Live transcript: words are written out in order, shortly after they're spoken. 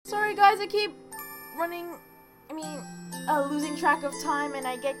guys, I keep losing track of time and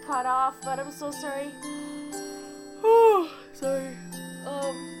I get caught off, but I'm so sorry. Oh, sorry.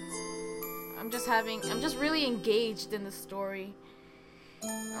 I'm just really engaged in the story.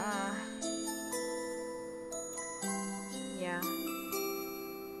 Yeah.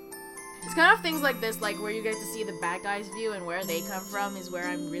 It's kind of things like this, like where you get to see the bad guys' view and where they come from is where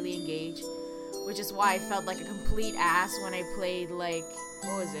I'm really engaged. Which is why I felt like a complete ass when I played, like,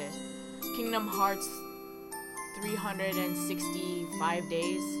 what was it? Kingdom Hearts 365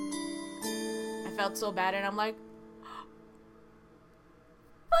 days. I felt so bad and I'm like,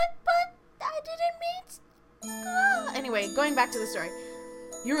 but I didn't mean. Anyway, going back to the story.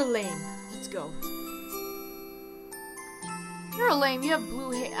 You're lame. Let's go. You're lame. You have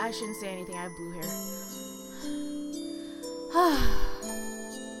blue hair. I shouldn't say anything. I have blue hair.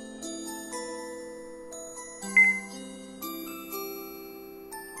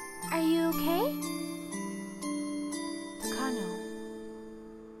 Are you okay? Takano.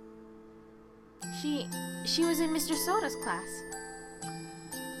 She was in Mr. Sohta's class.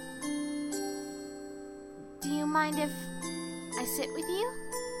 Do you mind if I sit with you?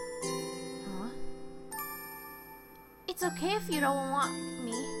 Huh? It's okay if you don't want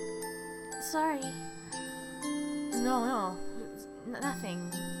me. Sorry. No.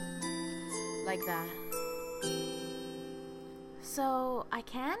 Nothing like that. So, I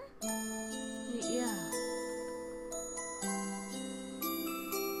can? Yeah.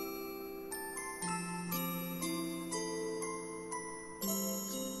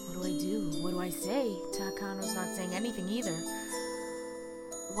 What do I do? What do I say? Takano's not saying anything either.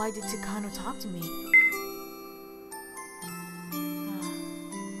 Why did Takano talk to me?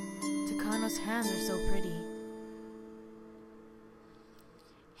 Takano's hands are so pretty.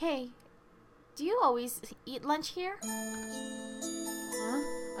 Hey, do you always eat lunch here?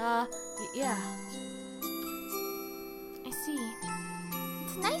 Huh? Yeah. I see.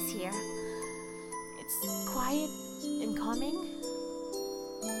 It's nice here. It's quiet and calming.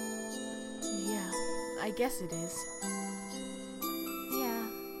 Yeah, I guess it is. Yeah.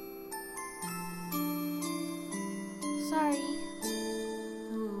 Sorry.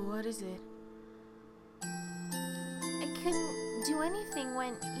 Ooh, what is it? I couldn't do anything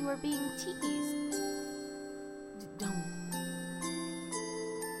when you were being teased. Don't.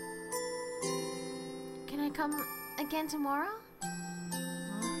 Can I come again tomorrow? Huh?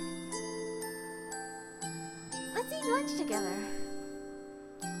 Let's eat lunch together.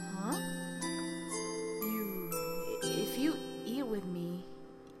 Huh? If you eat with me,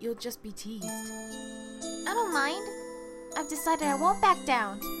 you'll just be teased. I don't mind. I've decided I won't back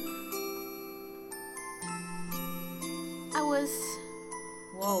down.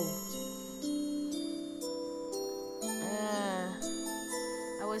 Whoa.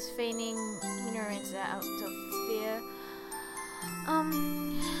 I was feigning ignorance out of fear.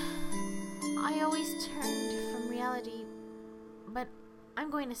 I always turned from reality, but I'm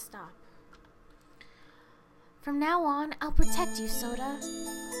going to stop. From now on, I'll protect you, Sohta.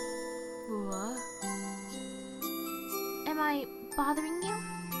 What? Am I bothering you?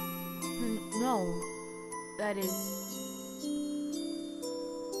 No. That is...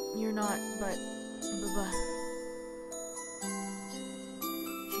 You're not, but...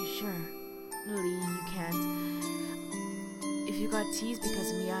 Sure. Lily, you can't. If you got teased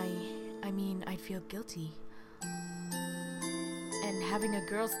because of me, I'd feel guilty. And having a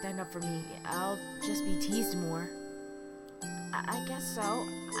girl stand up for me, I'll just be teased more. I guess so.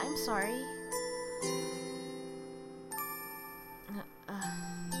 I'm sorry.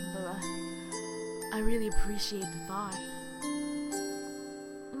 I really appreciate the thought.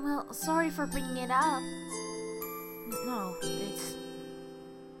 Well, sorry for bringing it up. No, it's...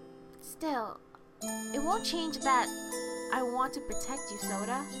 Still, it won't change that I want to protect you,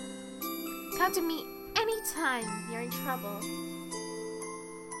 Sohta. Come to me anytime you're in trouble.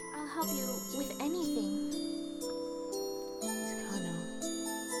 I'll help you with anything. Takano.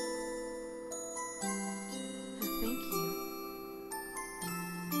 Thank you.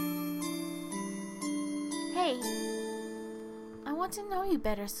 Hey, I want to know you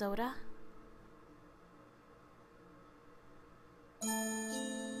better, Sohta.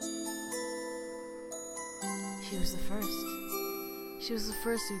 She was the first. She was the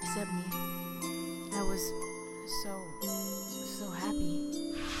first to accept me. I was so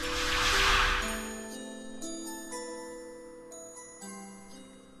happy.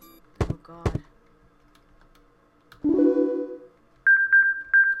 Oh God.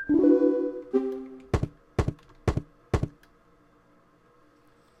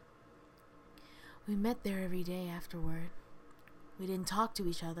 We met there every day afterward. We didn't talk to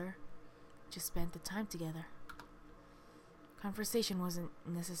each other. just spent the time together. Conversation wasn't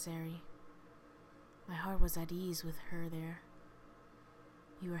necessary. My heart was at ease with her there.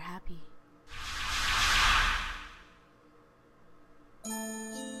 You were happy.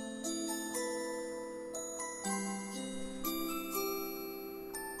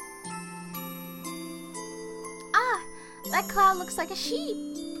 Ah, that cloud looks like a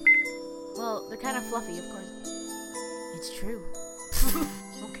sheep. Well, they're kind of fluffy, of course. It's true.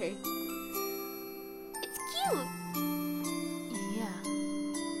 Okay. It's cute. Yeah.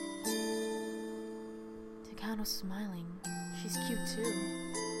 Takano's smiling. She's cute too.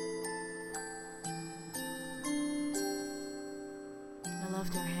 I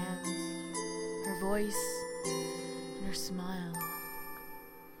loved her hands, her voice, and her smile.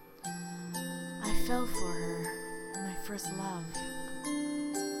 I fell for her, my first love.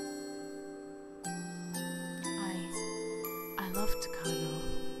 I love Takano.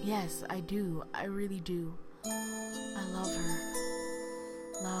 Yes, I do. I really do. I love her.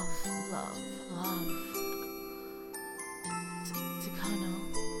 Love, love, love. Takano.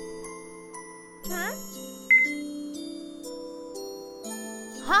 Huh?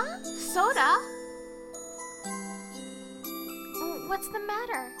 Huh? Sohta? What's the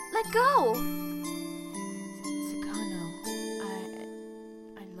matter? Let go! Takano,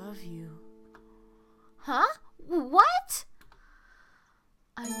 I love you. Huh? What?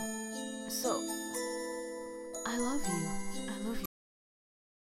 I love you. I love